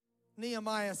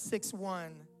Nehemiah 6:1.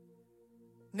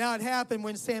 Now it happened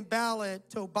when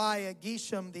Sanballat, Tobiah,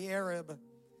 Geshem the Arab,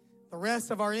 the rest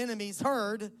of our enemies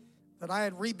heard that I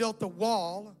had rebuilt the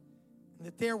wall and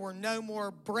that there were no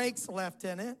more breaks left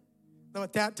in it, though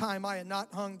at that time I had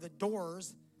not hung the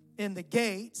doors in the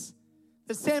gates,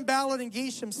 that Sanballat and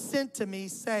Geshem sent to me,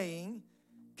 saying,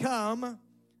 Come,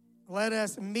 let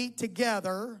us meet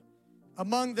together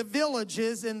among the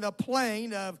villages in the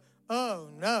plain of Oh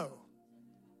No.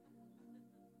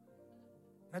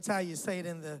 That's how you say it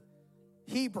in the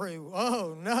Hebrew,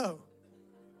 oh no.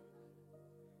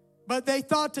 But they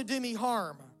thought to do me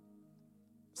harm.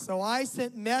 So I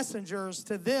sent messengers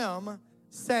to them,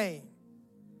 saying,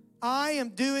 I am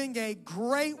doing a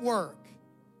great work,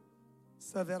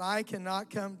 so that I cannot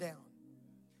come down.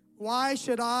 Why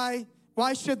should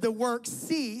the work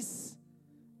cease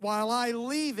while I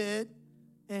leave it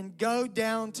and go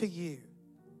down to you?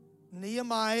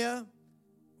 Nehemiah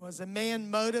was a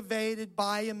man motivated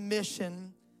by a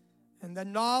mission, and the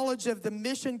knowledge of the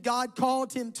mission God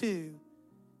called him to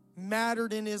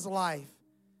mattered in his life.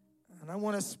 And I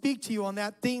want to speak to you on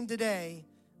that theme today,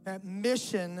 that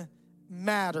mission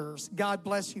matters. God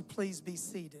bless you. Please be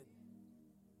seated.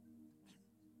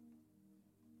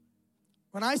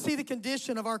 When I see the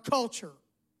condition of our culture,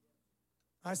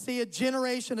 I see a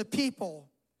generation of people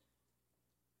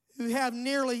who have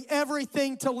nearly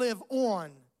everything to live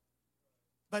on,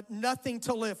 but nothing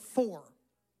to live for.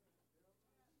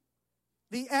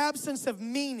 The absence of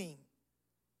meaning,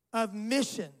 of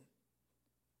mission,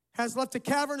 has left a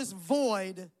cavernous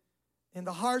void in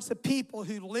the hearts of people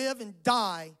who live and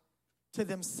die to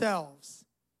themselves.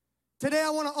 Today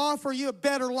I want to offer you a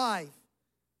better life,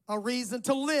 a reason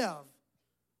to live,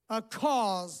 a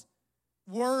cause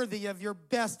worthy of your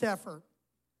best effort.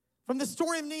 From the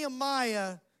story of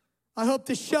Nehemiah, I hope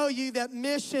to show you that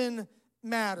mission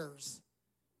matters.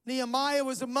 Nehemiah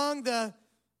was among the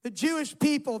Jewish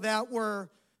people that were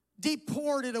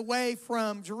deported away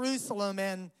from Jerusalem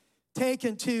and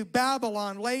taken to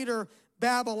Babylon. Later,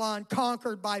 Babylon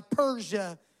conquered by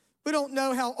Persia. We don't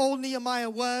know how old Nehemiah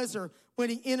was or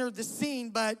when he entered the scene,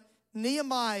 but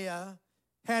Nehemiah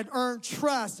had earned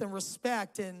trust and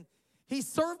respect, and he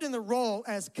served in the role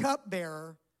as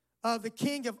cupbearer of the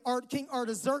King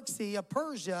Artaxerxes of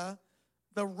Persia,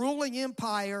 the ruling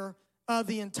empire of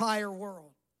the entire world.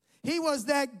 He was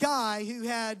that guy who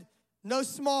had no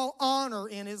small honor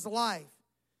in his life.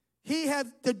 He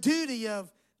had the duty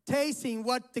of tasting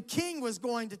what the king was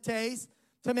going to taste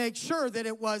to make sure that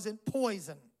it wasn't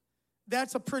poison.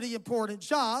 That's a pretty important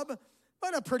job,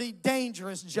 but a pretty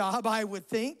dangerous job, I would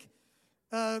think.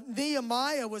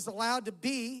 Nehemiah was allowed to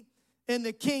be in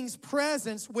the king's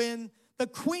presence when the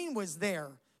queen was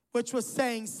there, which was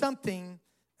saying something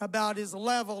about his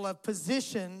level of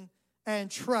position and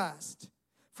trust.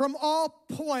 From all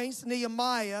points,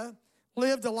 Nehemiah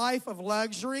lived a life of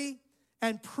luxury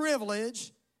and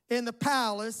privilege in the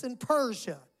palace in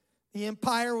Persia. The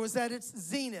empire was at its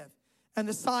zenith, and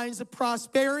the signs of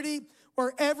prosperity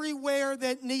were everywhere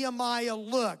that Nehemiah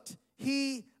looked.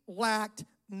 He lacked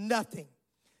nothing.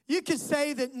 You could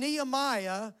say that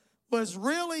Nehemiah was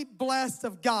really blessed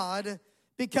of God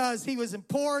because he was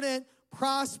important,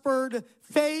 prospered,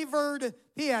 favored.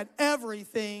 He had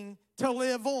everything to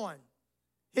live on.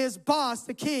 His boss,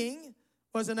 the king,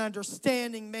 was an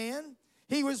understanding man.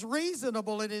 He was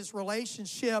reasonable in his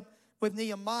relationship with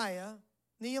Nehemiah.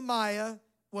 Nehemiah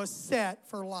was set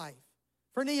for life.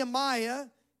 For Nehemiah,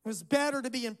 it was better to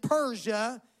be in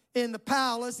Persia, in the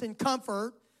palace, in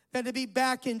comfort, than to be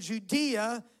back in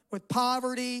Judea with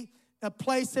poverty, a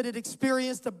place that had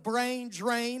experienced a brain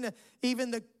drain.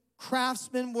 Even the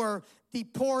craftsmen were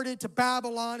deported to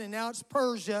Babylon, and now it's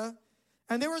Persia.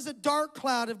 And there was a dark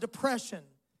cloud of depression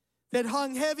that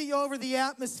hung heavy over the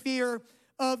atmosphere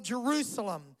of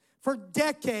Jerusalem. For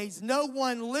decades, no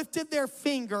one lifted their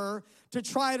finger to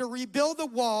try to rebuild the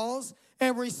walls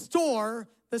and restore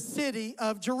the city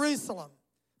of Jerusalem.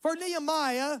 For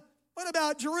Nehemiah, what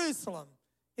about Jerusalem?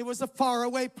 It was a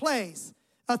faraway place,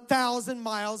 1,000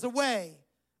 miles away,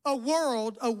 a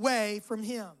world away from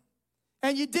him.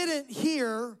 And you didn't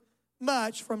hear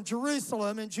much from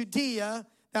Jerusalem and Judea,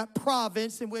 that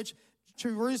province in which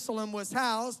Jerusalem was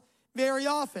housed, very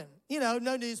often. No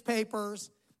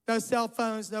newspapers, no cell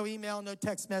phones, no email, no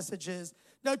text messages,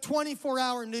 no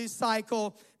 24-hour news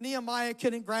cycle. Nehemiah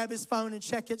couldn't grab his phone and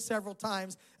check it several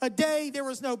times a day. There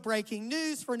was no breaking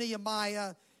news for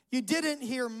Nehemiah. You didn't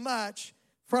hear much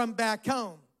from back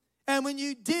home. And when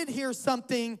you did hear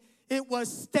something, it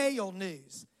was stale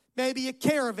news. Maybe a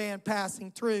caravan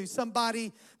passing through,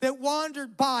 somebody that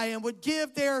wandered by and would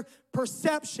give their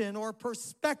perception or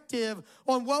perspective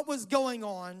on what was going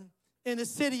on. in the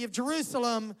city of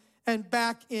Jerusalem and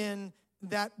back in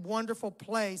that wonderful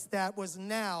place that was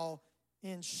now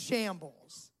in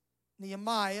shambles.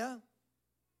 Nehemiah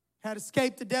had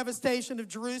escaped the devastation of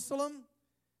Jerusalem,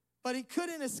 but he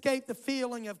couldn't escape the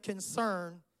feeling of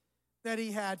concern that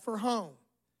he had for home.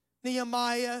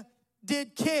 Nehemiah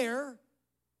did care.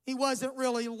 He wasn't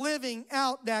really living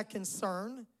out that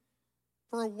concern.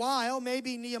 For a while,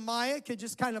 maybe Nehemiah could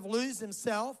just kind of lose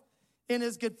himself in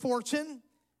his good fortune.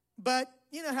 But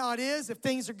you know how it is. If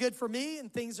things are good for me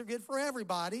and things are good for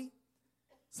everybody.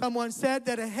 Someone said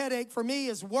that a headache for me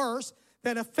is worse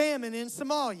than a famine in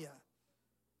Somalia.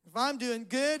 If I'm doing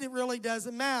good, it really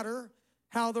doesn't matter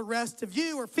how the rest of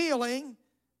you are feeling,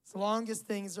 as long as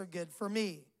things are good for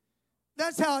me.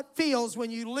 That's how it feels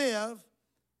when you live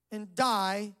and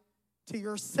die to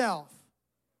yourself.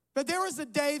 But there was a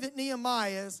day that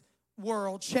Nehemiah's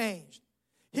world changed.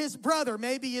 His brother,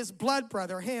 maybe his blood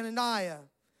brother, Hananiah,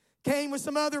 came with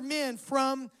some other men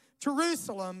from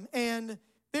Jerusalem, and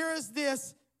there is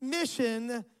this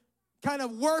mission kind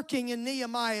of working in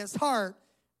Nehemiah's heart,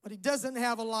 but he doesn't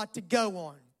have a lot to go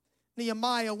on.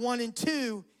 Nehemiah 1 and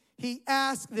 2, he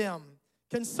asked them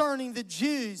concerning the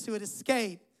Jews who had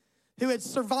escaped, who had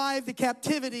survived the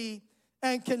captivity,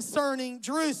 and concerning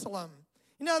Jerusalem.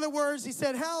 In other words, he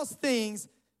said, how's things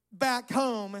back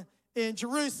home in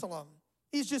Jerusalem?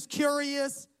 He's just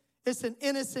curious. It's an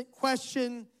innocent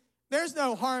question. There's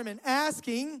no harm in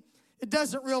asking. It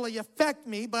doesn't really affect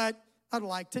me, but I'd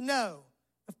like to know.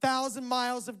 1,000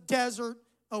 miles of desert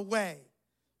away.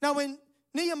 Now, when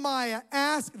Nehemiah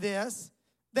asked this,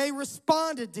 they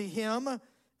responded to him,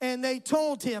 and they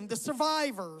told him, the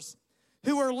survivors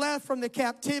who were left from the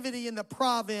captivity in the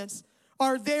province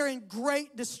are there in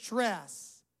great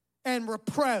distress and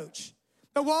reproach.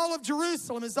 The wall of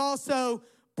Jerusalem is also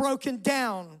broken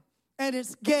down, and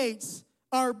its gates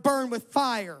are burned with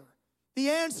fire. The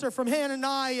answer from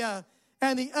Hananiah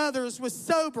and the others was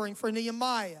sobering for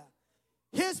Nehemiah.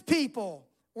 His people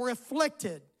were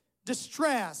afflicted,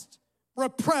 distressed,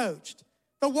 reproached.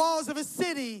 The walls of a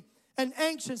city, an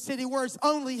ancient city, were its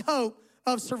only hope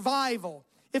of survival.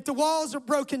 If the walls are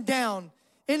broken down,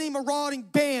 any marauding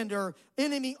band or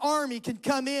enemy army can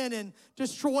come in and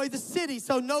destroy the city.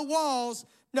 So no walls,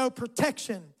 no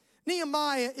protection.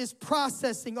 Nehemiah is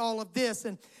processing all of this,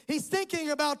 and he's thinking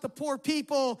about the poor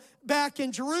people back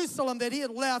in Jerusalem that he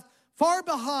had left far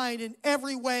behind in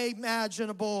every way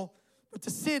imaginable, but the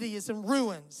city is in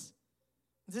ruins.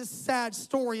 This sad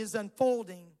story is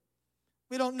unfolding.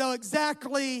 We don't know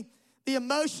exactly the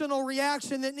emotional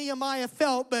reaction that Nehemiah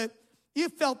felt, but you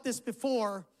felt this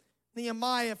before.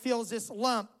 Nehemiah feels this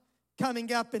lump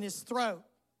coming up in his throat,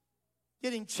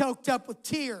 getting choked up with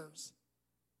tears.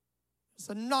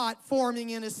 There's a knot forming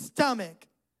in his stomach.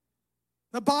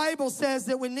 The Bible says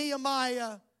that when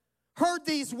Nehemiah heard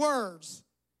these words,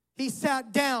 he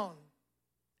sat down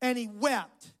and he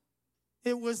wept.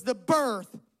 It was the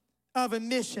birth of a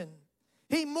mission.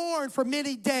 He mourned for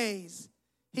many days.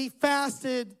 He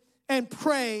fasted and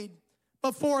prayed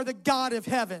before the God of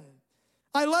heaven.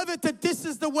 I love it that this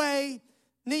is the way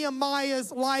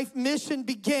Nehemiah's life mission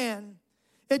began.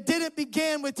 It didn't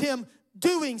begin with him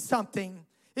doing something.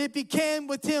 It began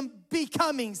with him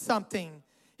becoming something.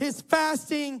 His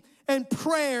fasting and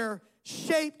prayer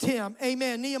shaped him.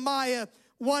 Amen. Nehemiah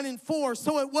 1 and 4.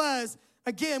 So it was,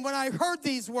 again, when I heard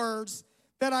these words,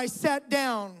 that I sat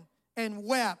down and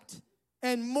wept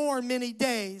and mourned many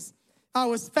days. I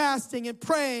was fasting and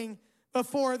praying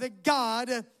before the God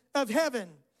of heaven.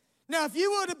 Now, if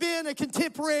you would have been a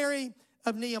contemporary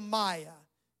of Nehemiah,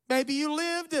 maybe you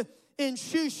lived in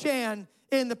Shushan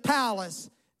in the palace,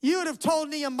 you would have told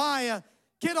Nehemiah,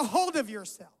 get a hold of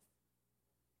yourself.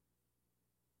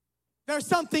 There's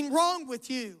something wrong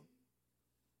with you.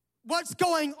 What's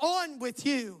going on with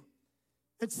you?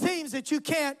 It seems that you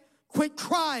can't quit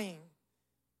crying.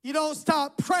 You don't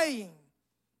stop praying.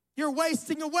 You're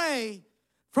wasting away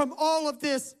from all of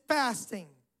this fasting.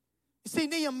 You see,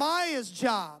 Nehemiah's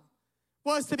job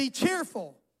was to be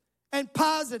cheerful and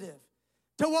positive,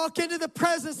 to walk into the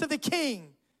presence of the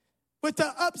king with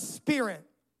the up spirit,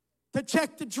 to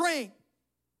check the drink,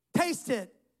 taste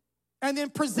it, and then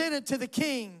present it to the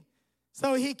king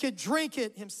so he could drink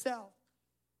it himself.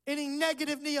 Any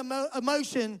negative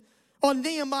emotion on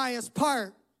Nehemiah's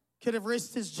part could have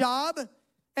risked his job,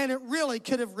 and it really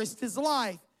could have risked his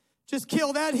life. Just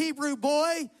kill that Hebrew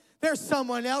boy. There's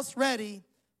someone else ready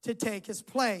to take his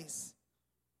place.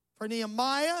 For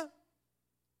Nehemiah,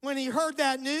 when he heard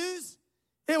that news,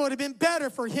 it would have been better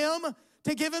for him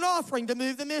to give an offering to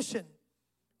move the mission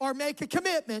or make a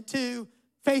commitment to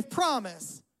Faith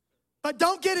Promise. But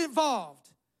don't get involved.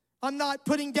 I'm not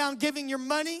putting down giving your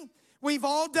money We've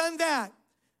all done that.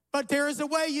 But there is a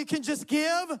way you can just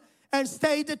give and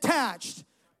stay detached.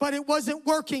 But it wasn't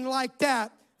working like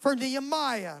that for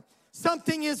Nehemiah.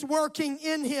 Something is working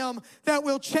in him that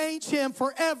will change him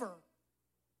forever.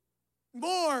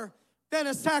 More than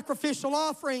a sacrificial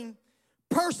offering,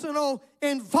 personal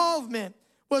involvement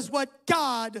was what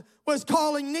God was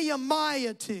calling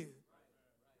Nehemiah to.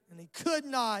 And he could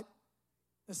not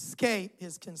escape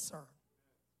his concern.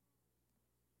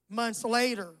 Months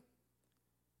later,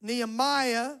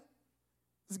 Nehemiah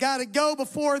has got to go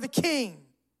before the king.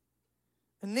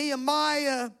 And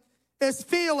Nehemiah is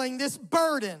feeling this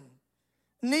burden.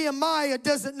 Nehemiah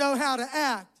doesn't know how to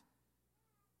act.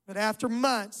 But after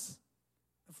months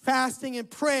of fasting and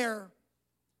prayer,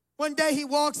 one day he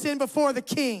walks in before the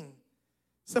king.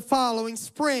 It's the following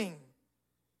spring.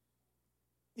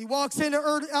 He walks into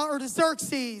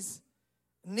Artaxerxes.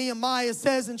 Nehemiah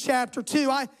says in chapter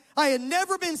 2, I had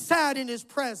never been sad in his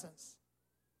presence.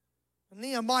 And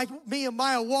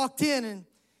Nehemiah walked in and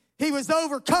he was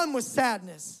overcome with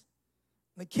sadness.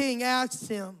 The king asked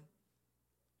him,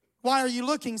 why are you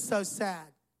looking so sad?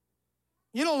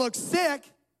 You don't look sick.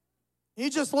 You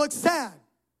just look sad.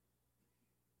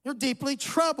 You're deeply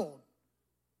troubled.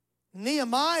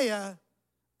 Nehemiah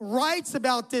writes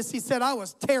about this. He said, I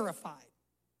was terrified.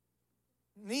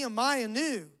 Nehemiah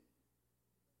knew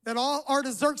that all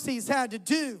Artaxerxes had to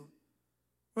do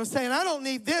was saying, I don't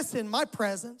need this in my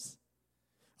presence.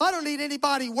 I don't need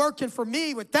anybody working for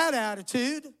me with that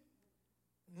attitude.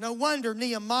 No wonder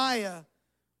Nehemiah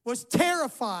was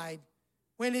terrified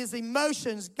when his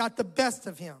emotions got the best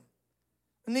of him.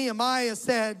 Nehemiah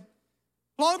said,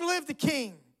 long live the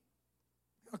king.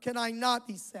 How can I not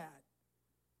be sad?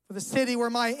 For the city where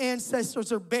my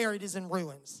ancestors are buried is in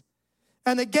ruins,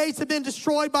 and the gates have been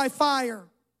destroyed by fire.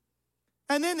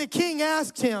 And then the king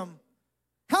asked him,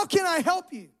 how can I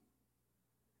help you?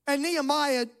 And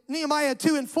Nehemiah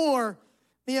 2:4,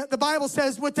 the Bible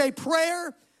says, with a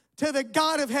prayer to the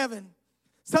God of heaven.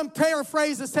 Some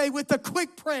paraphrases say with a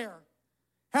quick prayer.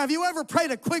 Have you ever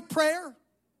prayed a quick prayer?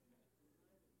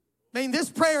 I mean, this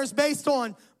prayer is based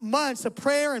on months of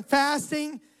prayer and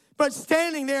fasting, but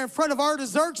standing there in front of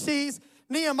Artaxerxes,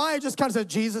 Nehemiah just kind of said,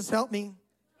 Jesus, help me.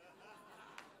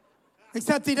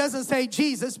 Except he doesn't say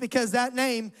Jesus because that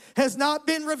name has not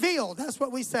been revealed. That's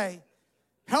what we say.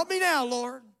 Help me now,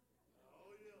 Lord.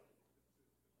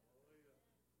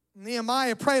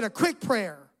 Nehemiah prayed a quick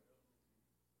prayer.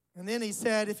 And then he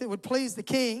said, if it would please the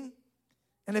king,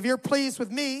 and if you're pleased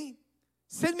with me,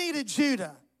 send me to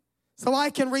Judah so I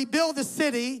can rebuild the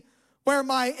city where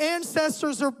my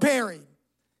ancestors are buried.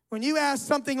 When you ask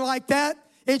something like that,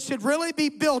 it should really be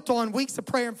built on weeks of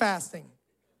prayer and fasting.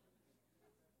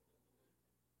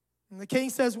 And the king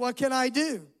says, what can I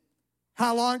do?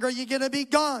 How long are you going to be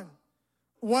gone?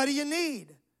 What do you need?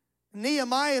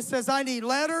 Nehemiah says, I need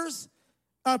letters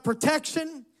of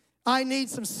protection. I need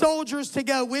some soldiers to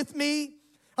go with me.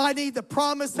 I need the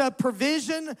promise of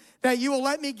provision that you will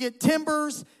let me get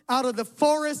timbers out of the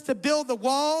forest to build the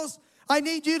walls. I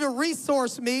need you to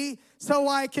resource me so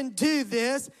I can do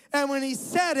this. And when he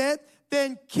said it,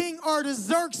 then King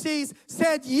Artaxerxes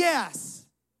said yes.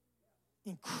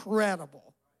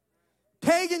 Incredible.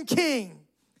 Pagan king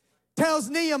tells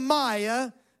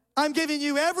Nehemiah, I'm giving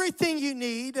you everything you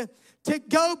need to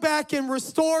go back and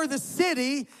restore the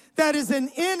city that is an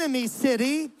enemy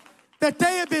city, that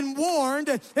they have been warned,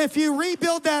 if you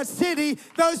rebuild that city,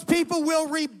 those people will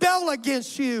rebel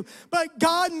against you. But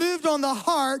God moved on the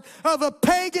heart of a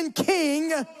pagan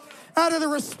king out of the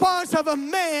response of a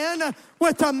man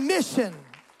with a mission.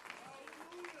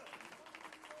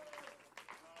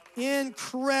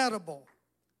 Incredible.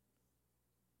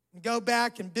 Go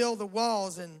back and build the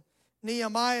walls. And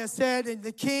Nehemiah said, and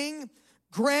the king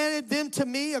granted them to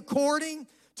me according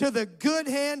to the good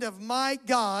hand of my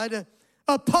God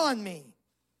upon me.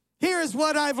 Here is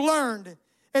what I've learned,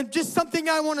 and just something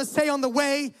I want to say on the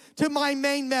way to my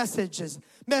main message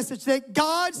that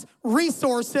God's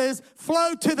resources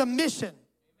flow to the mission.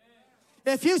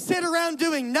 If you sit around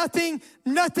doing nothing,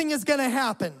 nothing is going to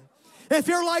happen. If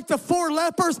you're like the 4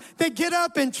 lepers that get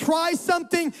up and try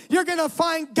something, you're going to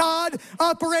find God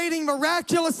operating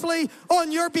miraculously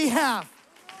on your behalf.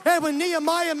 And when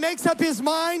Nehemiah makes up his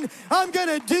mind, I'm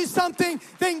going to do something,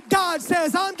 then God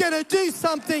says, I'm going to do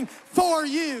something for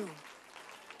you.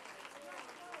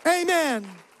 Amen.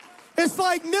 It's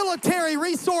like military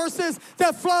resources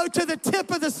that flow to the tip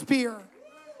of the spear.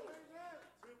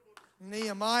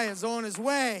 Nehemiah is on his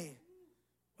way.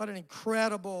 What an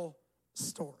incredible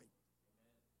story.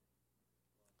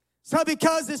 So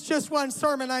because it's just one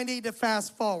sermon, I need to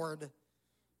fast forward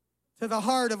to the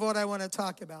heart of what I want to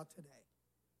talk about today.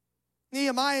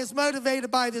 Nehemiah is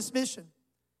motivated by this mission.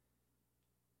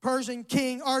 Persian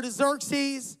king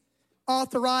Artaxerxes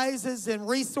authorizes and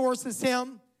resources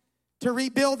him to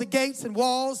rebuild the gates and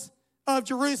walls of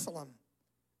Jerusalem.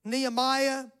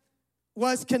 Nehemiah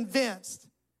was convinced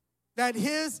that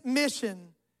his mission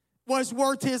was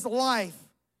worth his life,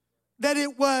 that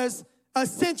it was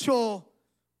essential,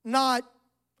 not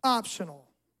optional.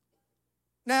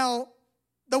 Now,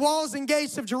 the walls and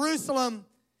gates of Jerusalem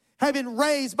have been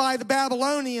razed by the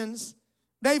Babylonians.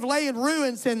 They've laid in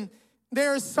ruins, and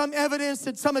there's some evidence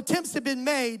that some attempts have been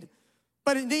made,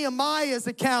 but in Nehemiah's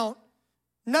account,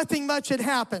 nothing much had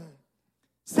happened.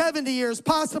 70 years,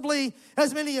 possibly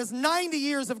as many as 90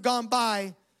 years have gone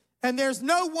by, and there's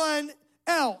no one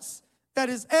else that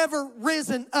has ever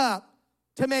risen up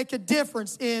to make a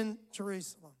difference in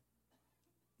Jerusalem.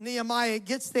 Nehemiah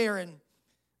gets there, and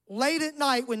late at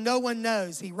night when no one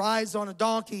knows, he rides on a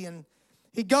donkey and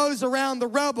he goes around the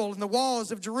rubble and the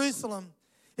walls of Jerusalem.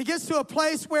 He gets to a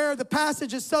place where the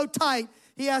passage is so tight,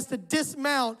 he has to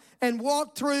dismount and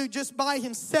walk through just by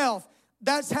himself.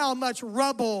 That's how much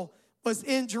rubble was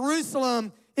in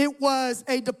Jerusalem. It was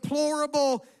a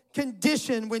deplorable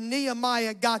condition when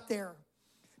Nehemiah got there.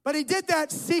 But he did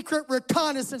that secret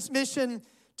reconnaissance mission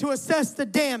to assess the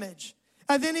damage.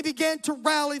 And then he began to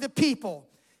rally the people.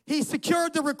 He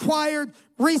secured the required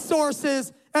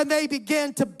resources, and they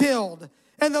began to build.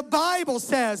 And the Bible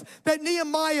says that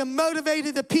Nehemiah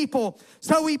motivated the people,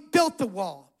 so he built the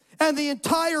wall. And the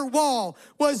entire wall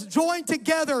was joined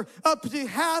together up to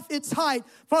half its height,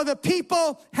 for the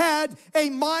people had a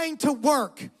mind to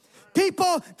work.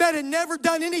 People that had never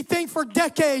done anything for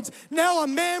decades. Now a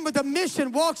man with a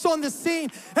mission walks on the scene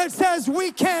and says,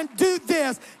 we can't do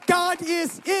this. God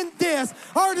is in this.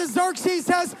 Artaxerxes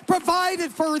has provided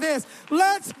for this.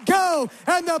 Let's go.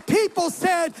 And the people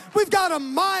said, we've got a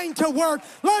mind to work.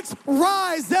 Let's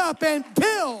rise up and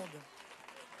build.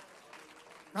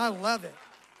 I love it.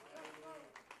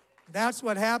 That's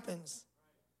what happens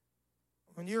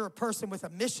when you're a person with a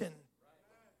mission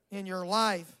in your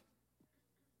life.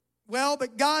 Well,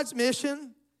 but God's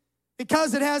mission,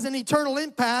 because it has an eternal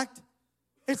impact,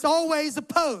 it's always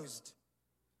opposed.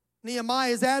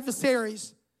 Nehemiah's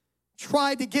adversaries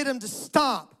tried to get him to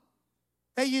stop.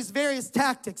 They used various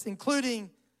tactics,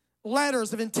 including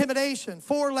letters of intimidation,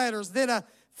 4 letters, then a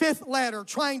 5th letter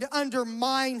trying to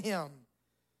undermine him.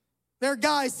 Their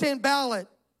guys, Sanballat,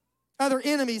 other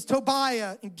enemies,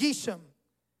 Tobiah and Geshem.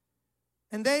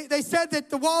 And they said that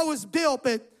the wall was built,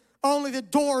 but only the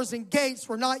doors and gates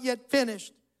were not yet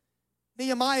finished.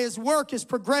 Nehemiah's work is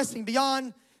progressing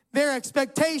beyond their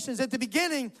expectations. At the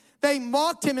beginning, they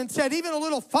mocked him and said, even a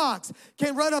little fox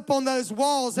can run up on those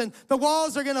walls and the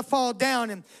walls are going to fall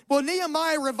down. And well,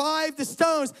 Nehemiah revived the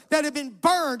stones that had been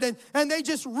burned, and they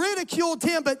just ridiculed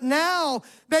him. But now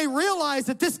they realize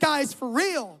that this guy's for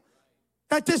real,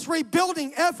 that this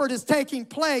rebuilding effort is taking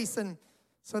place. And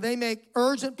so they make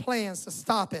urgent plans to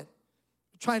stop it,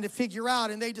 trying to figure out,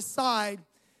 and they decide,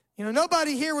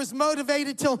 nobody here was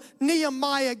motivated till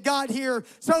Nehemiah got here,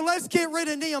 so let's get rid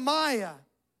of Nehemiah.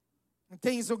 And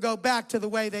things will go back to the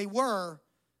way they were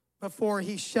before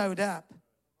he showed up.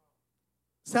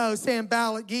 So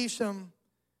Sanballat, Geshem,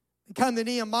 they come to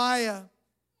Nehemiah.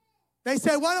 They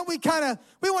say, why don't we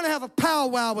want to have a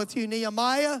powwow with you,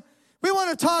 Nehemiah. We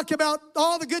want to talk about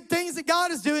all the good things that God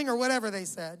is doing, or whatever they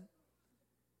said.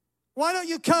 Why don't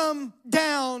you come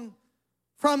down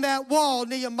from that wall,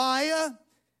 Nehemiah,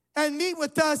 and meet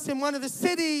with us in one of the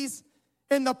cities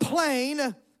in the plain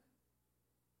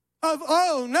of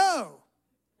Ono.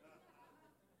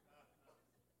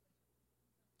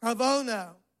 Of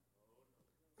Ono.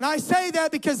 And I say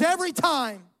that because every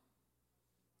time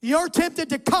you're tempted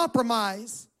to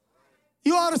compromise,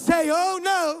 you ought to say, oh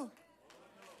no,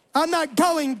 I'm not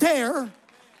going there.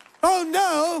 Oh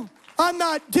no, I'm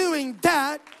not doing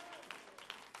that.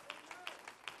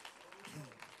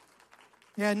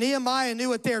 Yeah, Nehemiah knew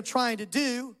what they were trying to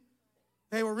do.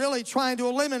 They were really trying to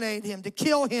eliminate him, to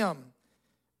kill him.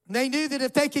 And they knew that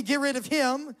if they could get rid of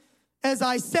him, as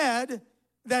I said,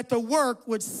 that the work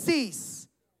would cease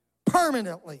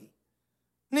permanently.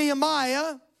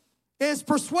 Nehemiah is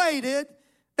persuaded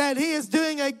that he is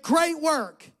doing a great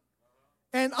work.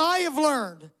 And I have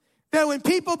learned that when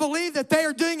people believe that they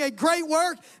are doing a great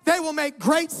work, they will make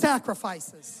great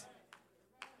sacrifices.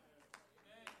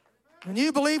 When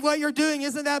you believe what you're doing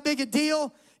isn't that big a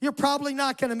deal, you're probably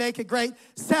not going to make a great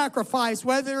sacrifice,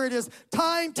 whether it is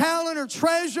time, talent, or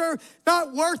treasure,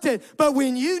 not worth it. But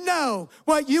when you know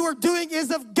what you are doing is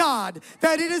of God,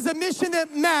 that it is a mission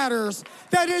that matters,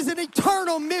 that it is an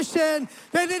eternal mission,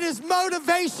 that it is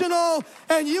motivational,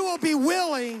 and you will be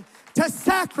willing to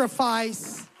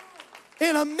sacrifice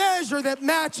in a measure that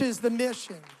matches the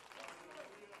mission.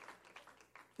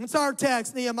 It's our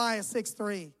text, Nehemiah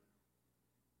 6:3.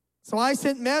 So I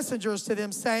sent messengers to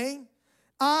them saying,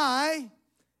 I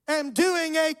am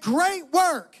doing a great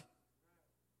work,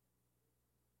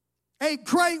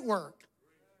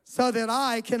 so that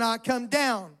I cannot come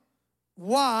down.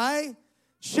 Why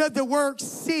should the work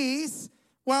cease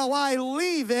while I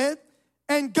leave it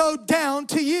and go down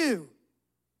to you?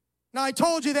 Now I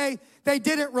told you they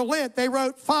didn't relent. They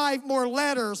wrote 5 more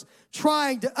letters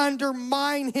trying to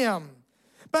undermine him.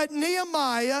 But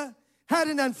Nehemiah had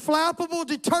an unflappable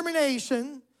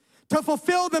determination to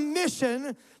fulfill the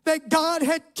mission that God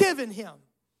had given him.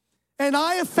 And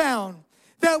I have found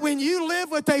that when you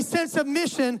live with a sense of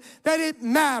mission, that it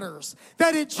matters,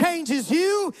 that it changes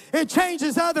you, it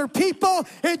changes other people,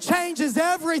 it changes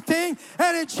everything,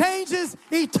 and it changes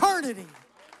eternity.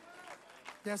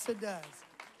 Yes, it does.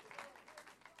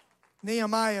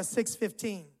 Nehemiah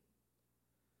 6:15.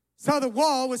 So the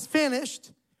wall was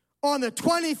finished on the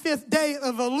 25th day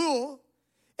of Elul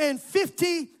in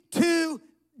 52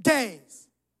 days.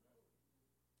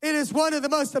 It is one of the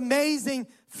most amazing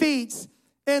feats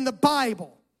in the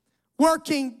Bible.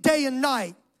 Working day and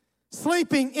night,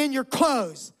 sleeping in your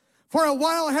clothes, for a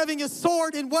while having a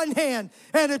sword in one hand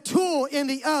and a tool in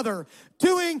the other,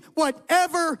 doing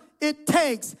whatever it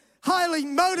takes, highly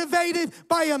motivated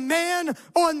by a man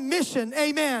on mission.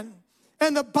 Amen.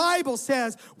 And the Bible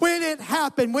says when it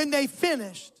happened, when they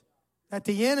finished, that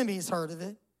the enemies heard of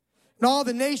it. And all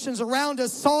the nations around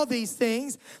us saw these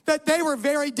things, that they were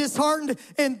very disheartened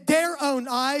in their own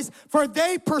eyes, for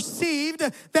they perceived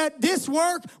that this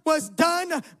work was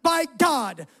done by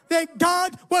God, that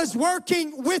God was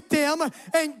working with them,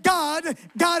 and God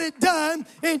got it done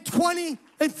in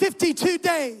 52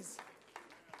 days.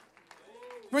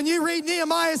 When you read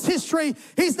Nehemiah's history,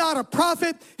 he's not a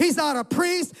prophet, he's not a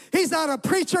priest, he's not a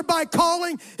preacher by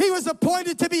calling. He was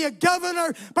appointed to be a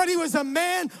governor, but he was a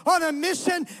man on a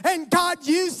mission, and God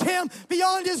used him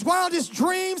beyond his wildest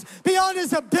dreams, beyond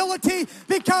his ability,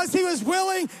 because he was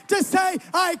willing to say,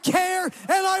 I care,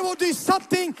 and I will do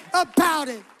something about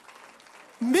it.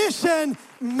 Mission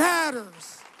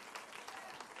matters.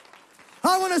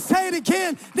 I want to say it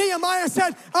again. Nehemiah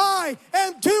said, I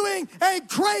am doing a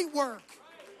great work.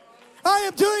 I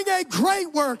am doing a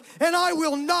great work, and I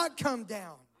will not come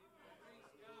down.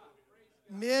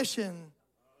 Mission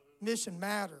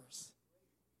matters.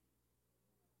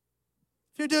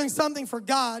 If you're doing something for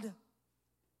God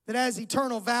that has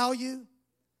eternal value,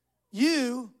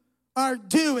 you are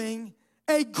doing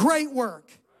a great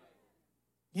work.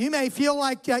 You may feel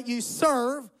like that you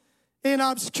serve in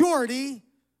obscurity,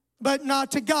 but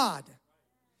not to God.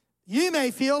 You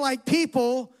may feel like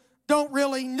people don't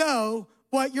really know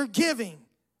what you're giving,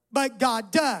 but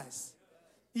God does.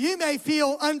 You may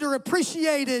feel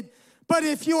underappreciated, but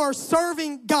if you are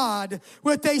serving God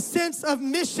with a sense of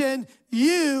mission,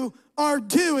 you are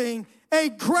doing a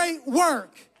great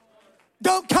work.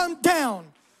 Don't come down.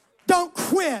 Don't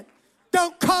quit.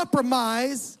 Don't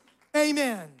compromise.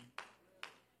 Amen.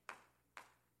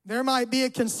 There might be a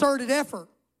concerted effort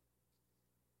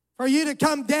for you to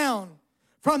come down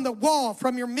from the wall,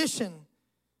 from your mission.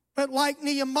 But like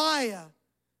Nehemiah,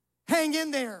 hang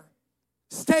in there.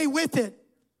 Stay with it.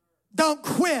 Don't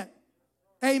quit.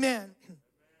 Amen.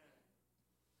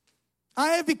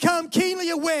 I have become keenly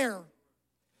aware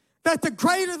that the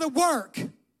greater the work,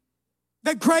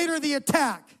 the greater the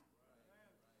attack.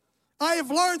 I have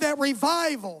learned that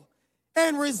revival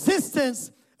and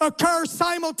resistance occur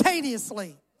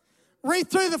simultaneously. Read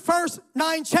through the first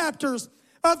 9 chapters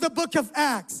of the book of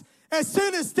Acts. As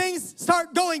soon as things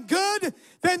start going good,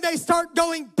 then they start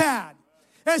going bad.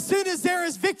 As soon as there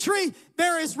is victory,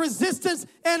 there is resistance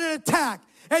and an attack.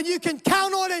 And you can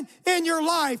count on it in your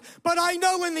life. But I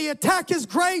know when the attack is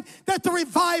great, that the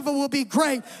revival will be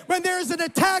great. When there is an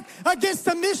attack against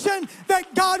the mission,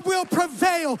 that God will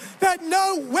prevail. That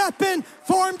no weapon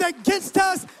formed against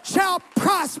us shall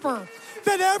prosper.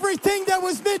 That everything that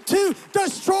was meant to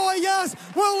destroy us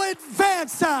will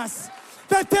advance us.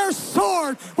 That their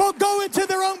sword will go into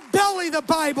their own belly, the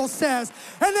Bible says.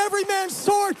 And every man's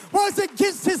sword was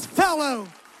against his fellow.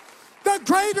 The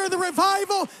greater the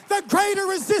revival, the greater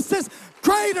resistance.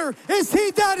 Greater is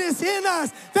he that is in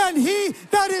us than he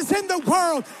that is in the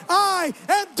world. I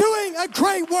am doing a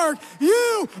great work.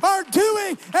 You are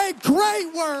doing a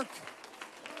great work.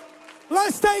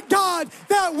 Let's thank God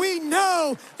that we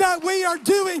know that we are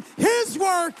doing his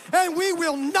work and we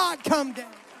will not come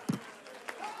down.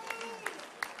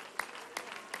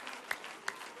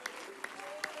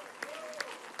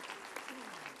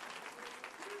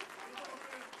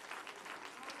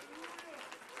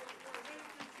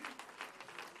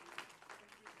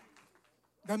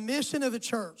 The mission of the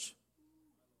church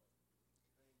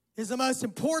is the most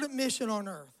important mission on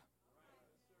earth.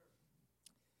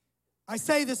 I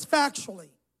say this factually,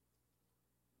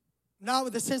 not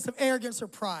with a sense of arrogance or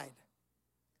pride.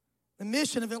 The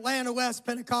mission of Atlanta West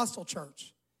Pentecostal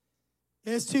Church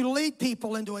is to lead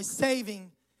people into a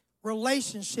saving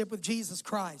relationship with Jesus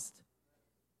Christ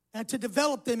and to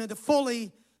develop them into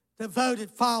fully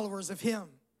devoted followers of Him.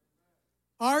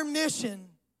 Our mission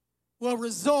will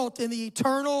result in the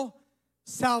eternal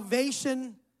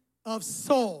salvation of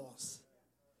souls.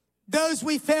 Those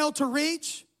we fail to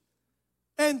reach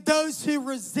and those who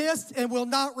resist and will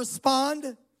not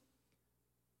respond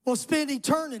will spend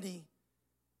eternity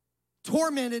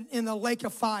tormented in the lake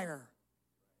of fire.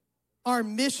 Our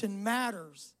mission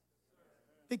matters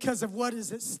because of what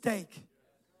is at stake.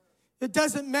 It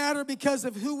doesn't matter because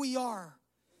of who we are.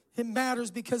 It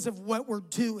matters because of what we're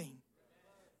doing.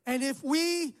 And if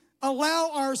we allow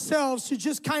ourselves to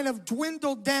just kind of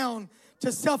dwindle down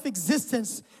to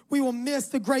self-existence, we will miss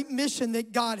the great mission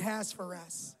that God has for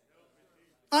us.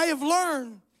 I have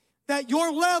learned that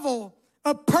your level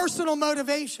of personal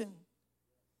motivation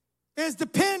is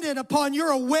dependent upon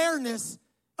your awareness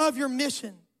of your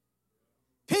mission.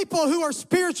 People who are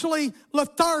spiritually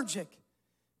lethargic,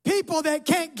 people that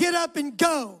can't get up and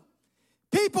go,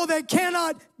 people that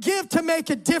cannot give to make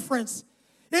a difference,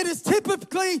 it is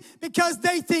typically because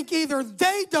they think either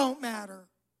they don't matter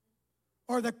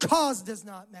or the cause does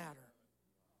not matter.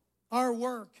 Our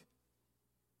work,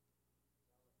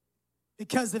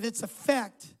 because of its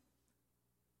effect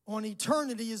on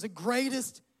eternity, is the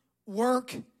greatest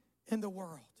work in the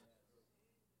world.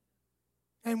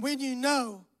 And when you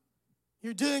know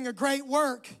you're doing a great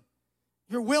work,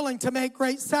 you're willing to make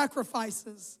great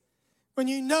sacrifices. When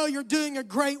you know you're doing a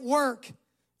great work,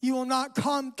 you will not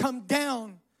come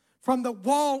down from the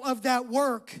wall of that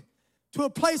work to a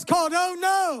place called, oh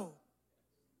no.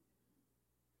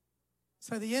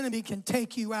 So the enemy can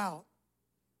take you out.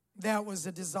 That was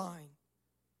the design.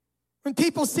 When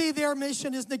people see their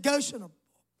mission as negotiable,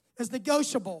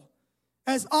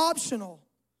 as optional,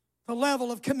 the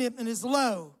level of commitment is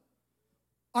low.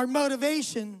 Our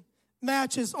motivation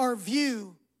matches our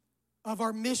view of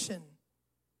our mission.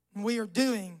 And we are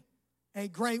doing a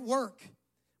great work.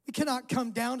 We cannot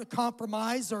come down to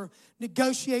compromise or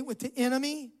negotiate with the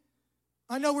enemy.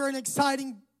 I know we're an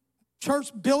exciting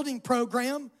church building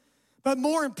program, but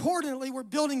more importantly, we're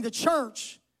building the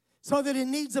church so that it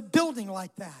needs a building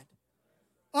like that.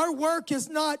 Our work is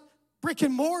not brick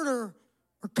and mortar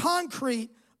or concrete.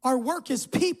 Our work is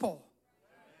people.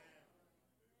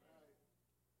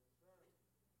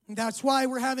 And that's why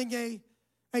we're having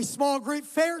a small group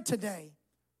fair today.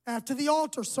 After the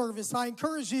altar service, I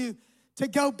encourage you to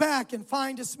go back and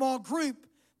find a small group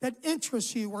that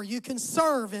interests you, where you can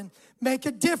serve and make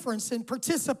a difference and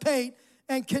participate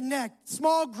and connect.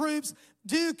 Small groups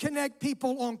do connect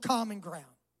people on common ground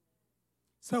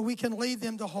so we can lead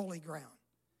them to holy ground.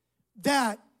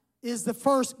 That is the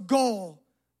first goal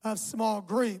of small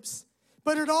groups.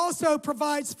 But it also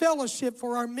provides fellowship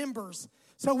for our members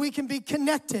so we can be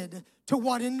connected to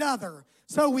one another,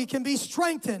 so we can be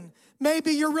strengthened.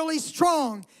 Maybe you're really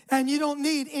strong and you don't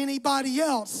need anybody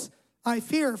else. I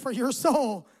fear for your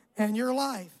soul and your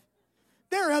life.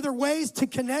 There are other ways to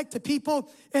connect to people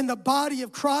in the body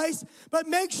of Christ, but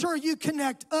make sure you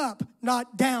connect up,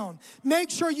 not down.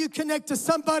 Make sure you connect to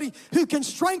somebody who can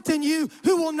strengthen you,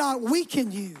 who will not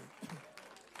weaken you.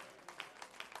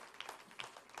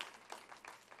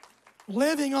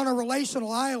 Living on a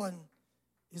relational island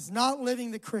is not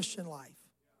living the Christian life.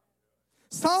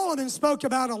 Solomon spoke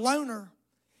about a loner.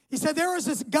 He said there was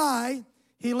this guy,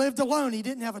 he lived alone. He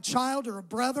didn't have a child or a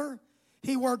brother.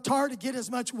 He worked hard to get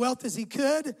as much wealth as he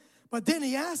could, but then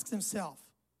he asked himself,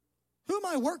 who am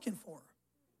I working for?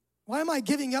 Why am I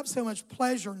giving up so much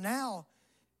pleasure now?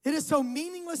 It is so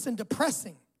meaningless and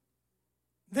depressing.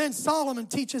 Then Solomon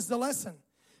teaches the lesson.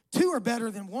 Two are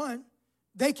better than one.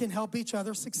 They can help each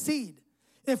other succeed.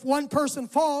 If one person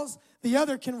falls, the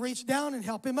other can reach down and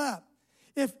help him up.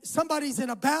 If somebody's in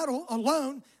a battle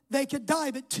alone, they could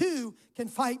die, but two can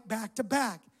fight back to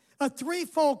back. A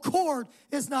threefold cord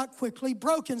is not quickly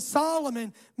broken.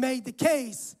 Solomon made the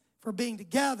case for being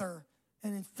together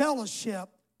and in fellowship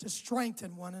to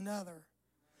strengthen one another.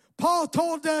 Paul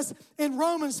told us in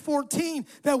Romans 14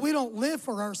 that we don't live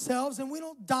for ourselves and we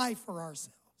don't die for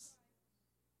ourselves.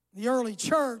 The early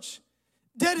church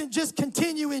didn't just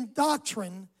continue in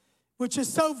doctrine, which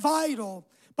is so vital,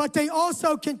 but they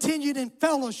also continued in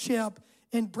fellowship,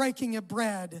 in breaking of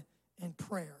bread and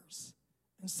prayers.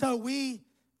 And so we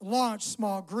launched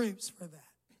small groups for that.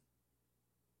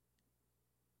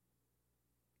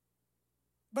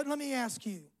 But let me ask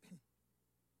you,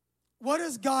 what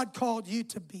has God called you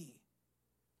to be?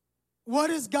 What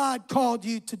has God called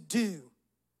you to do?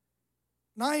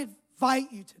 And I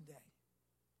invite you today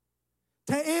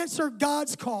to answer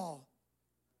God's call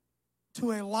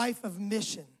to a life of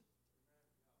mission.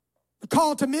 The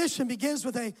call to mission begins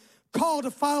with a call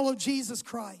to follow Jesus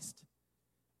Christ.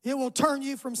 It will turn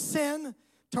you from sin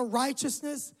to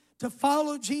righteousness, to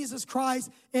follow Jesus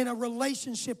Christ in a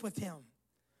relationship with him.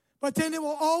 But then it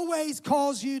will always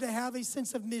cause you to have a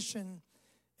sense of mission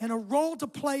and a role to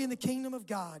play in the kingdom of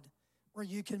God where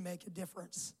you can make a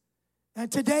difference.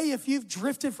 And today, if you've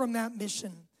drifted from that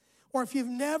mission, or if you've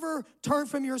never turned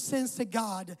from your sins to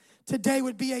God, today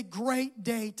would be a great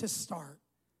day to start.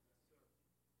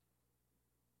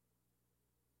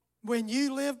 When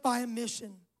you live by a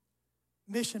mission,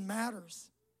 mission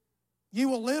matters. You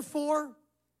will live for,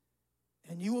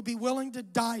 and you will be willing to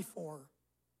die for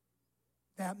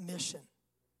that mission.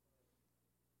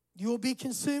 You will be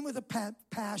consumed with a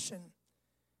passion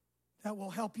that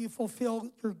will help you fulfill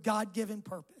your God-given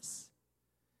purpose.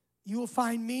 You will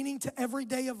find meaning to every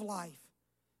day of life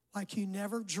like you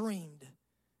never dreamed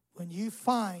when you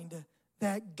find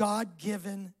that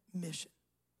God-given mission.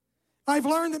 I've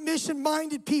learned that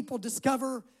mission-minded people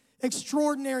discover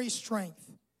extraordinary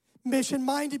strength.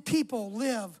 Mission-minded people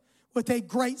live with a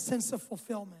great sense of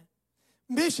fulfillment.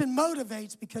 Mission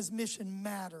motivates because mission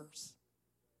matters.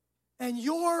 And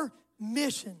your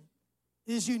mission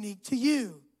is unique to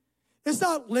you. It's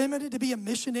not limited to be a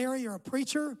missionary or a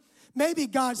preacher. Maybe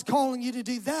God's calling you to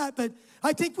do that, but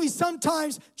I think we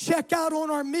sometimes check out on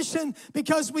our mission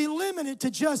because we limit it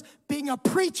to just being a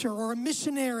preacher or a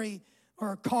missionary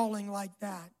or a calling like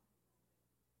that.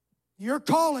 Your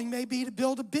calling may be to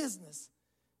build a business,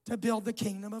 to build the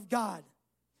kingdom of God.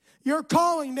 Your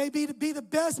calling may be to be the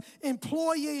best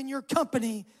employee in your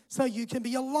company so you can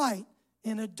be a light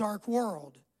in a dark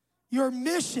world. Your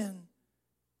mission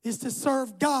is to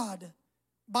serve God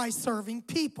by serving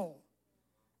people.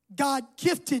 God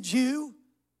gifted you,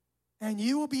 and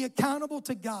you will be accountable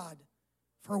to God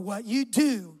for what you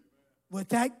do with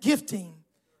that gifting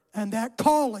and that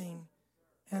calling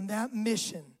and that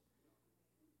mission.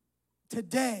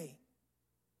 Today,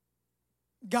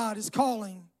 God is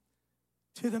calling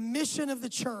to the mission of the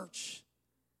church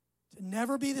to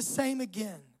never be the same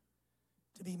again,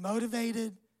 to be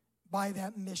motivated by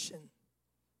that mission.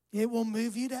 It will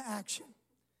move you to action.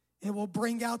 It will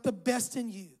bring out the best in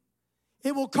you.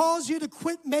 It will cause you to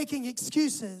quit making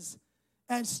excuses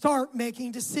and start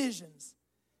making decisions.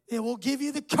 It will give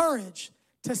you the courage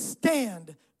to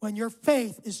stand when your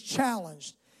faith is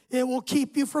challenged. It will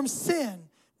keep you from sin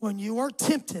when you are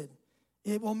tempted.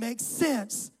 It will make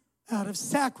sense out of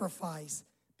sacrifice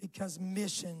because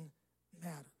mission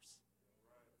matters.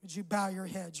 Would you bow your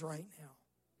heads right now?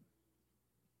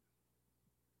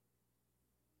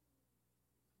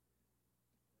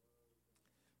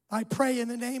 I pray in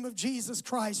the name of Jesus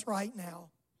Christ right now.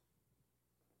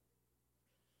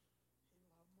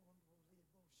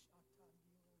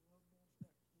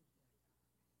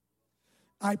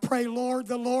 I pray, Lord,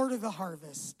 the Lord of the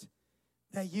harvest,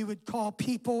 that you would call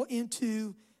people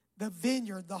into the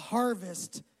vineyard, the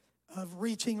harvest of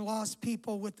reaching lost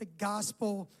people with the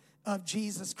gospel of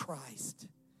Jesus Christ.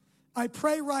 I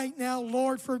pray right now,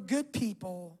 Lord, for good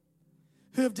people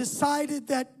who have decided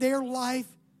that their life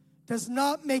does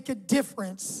not make a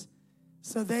difference,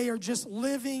 so they are just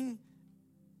living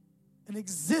an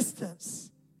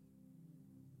existence,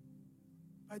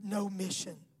 but no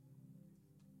mission.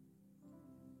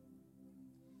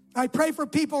 I pray for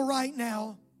people right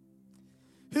now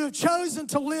who have chosen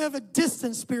to live a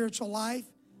distant spiritual life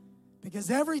because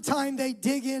every time they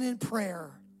dig in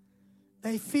prayer,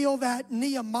 they feel that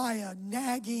Nehemiah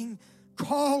nagging,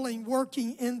 calling,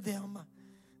 working in them,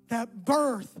 that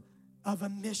birth of a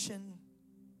mission.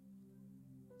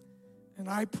 And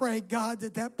I pray, God,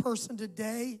 that that person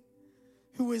today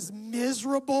who is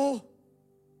miserable,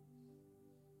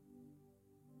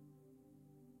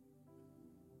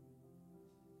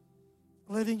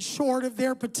 living short of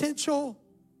their potential,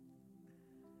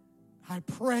 I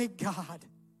pray, God,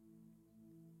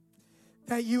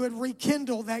 that you would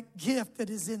rekindle that gift that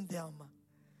is in them,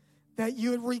 that you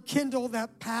would rekindle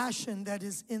that passion that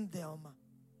is in them,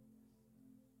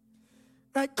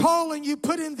 that calling you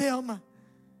put in them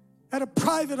at a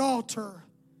private altar,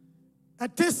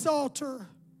 at this altar,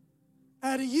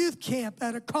 at a youth camp,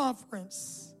 at a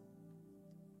conference,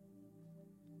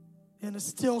 in a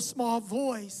still small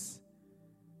voice,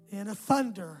 in a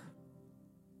thunder.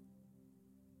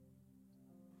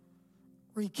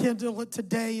 Rekindle it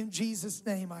today in Jesus'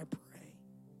 name, I pray.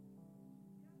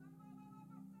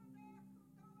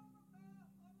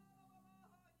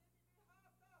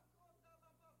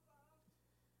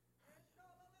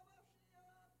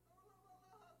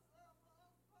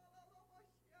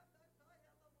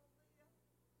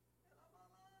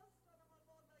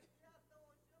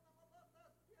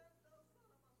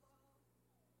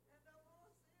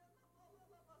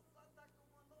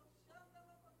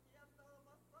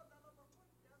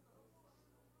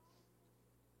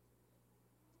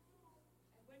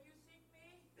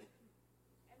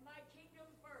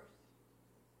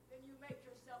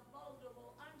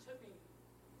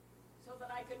 that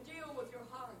I can deal with your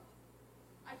heart.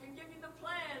 I can give you the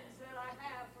plans that I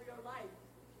have for your life.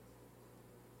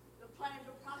 The plan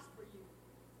to prosper you.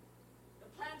 The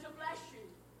plan to bless you.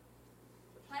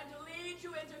 The plan to lead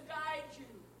you and to guide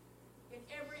you in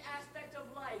every aspect of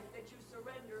life that you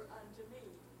surrender unto me.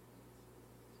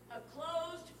 A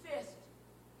closed fist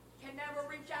can never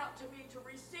reach out to me to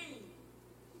receive,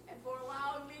 and for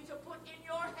allowing me to put in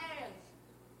your hands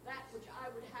that which I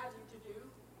would have you to do.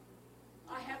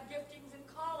 I have giftings and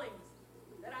callings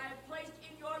that I have placed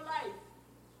in your life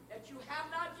that you have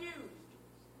not used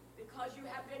because you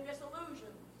have been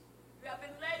disillusioned. You have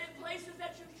been led in places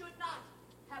that you should not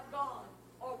have gone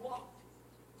or walked.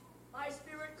 My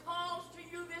Spirit calls to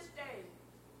you this day.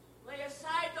 Lay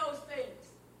aside those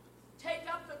things. Take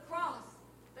up the cross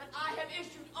that I have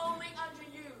issued only unto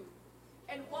you,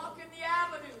 and walk in the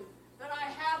avenue that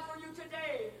I have for you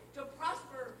today to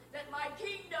prosper, that my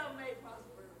kingdom may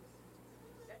prosper.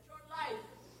 That your life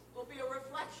will be a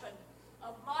reflection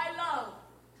of my love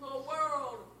to a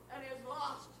world that is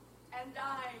lost and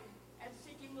dying and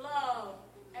seeking love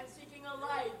and seeking a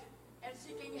light and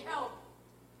seeking help.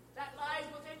 That lies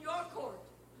within your court.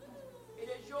 It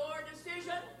is your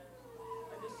decision,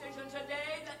 a decision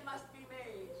today that must be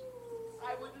made.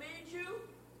 I would lead you,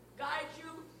 guide you,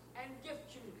 and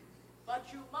gift you, but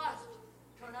you must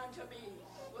turn unto me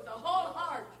with a whole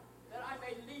heart, that I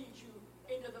may lead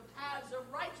you into the paths of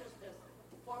righteousness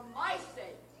for my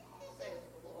sake, saith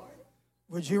the Lord.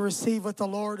 Would you receive what the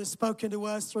Lord has spoken to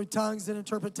us through tongues and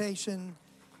interpretation?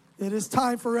 It is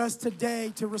time for us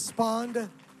today to respond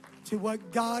to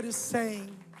what God is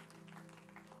saying.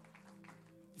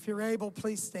 If you're able,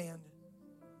 please stand.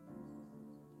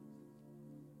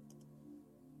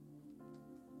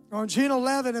 On June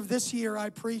 11 of this year, I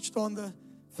preached on the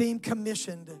theme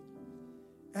Commissioned.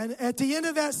 And at the end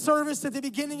of that service, at the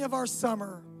beginning of our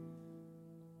summer,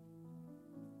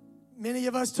 many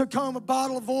of us took home a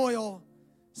bottle of oil,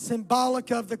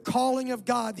 symbolic of the calling of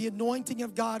God, the anointing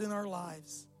of God in our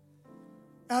lives.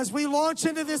 As we launch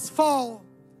into this fall,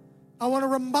 I want to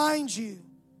remind you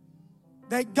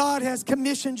that God has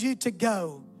commissioned you to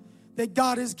go, that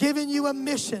God has given you a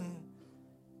mission.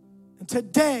 And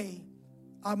today,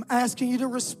 I'm asking you to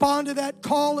respond to that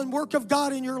call and work of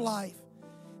God in your life,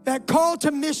 that call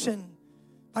to mission,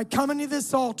 by coming to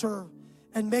this altar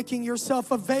and making yourself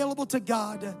available to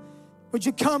God. Would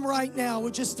you come right now?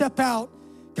 Would you step out?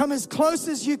 Come as close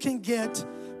as you can get.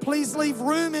 Please leave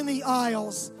room in the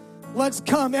aisles. Let's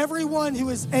come, everyone who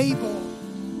is able.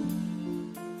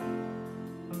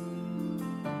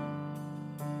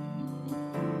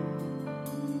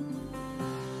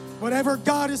 Whatever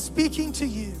God is speaking to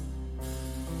you,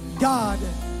 God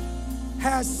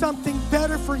has something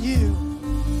better for you.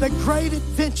 The great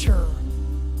adventure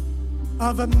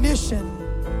of a mission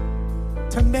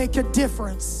to make a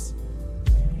difference.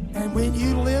 And when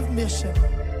you live mission,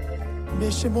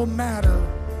 mission will matter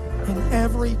in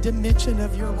every dimension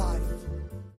of your life.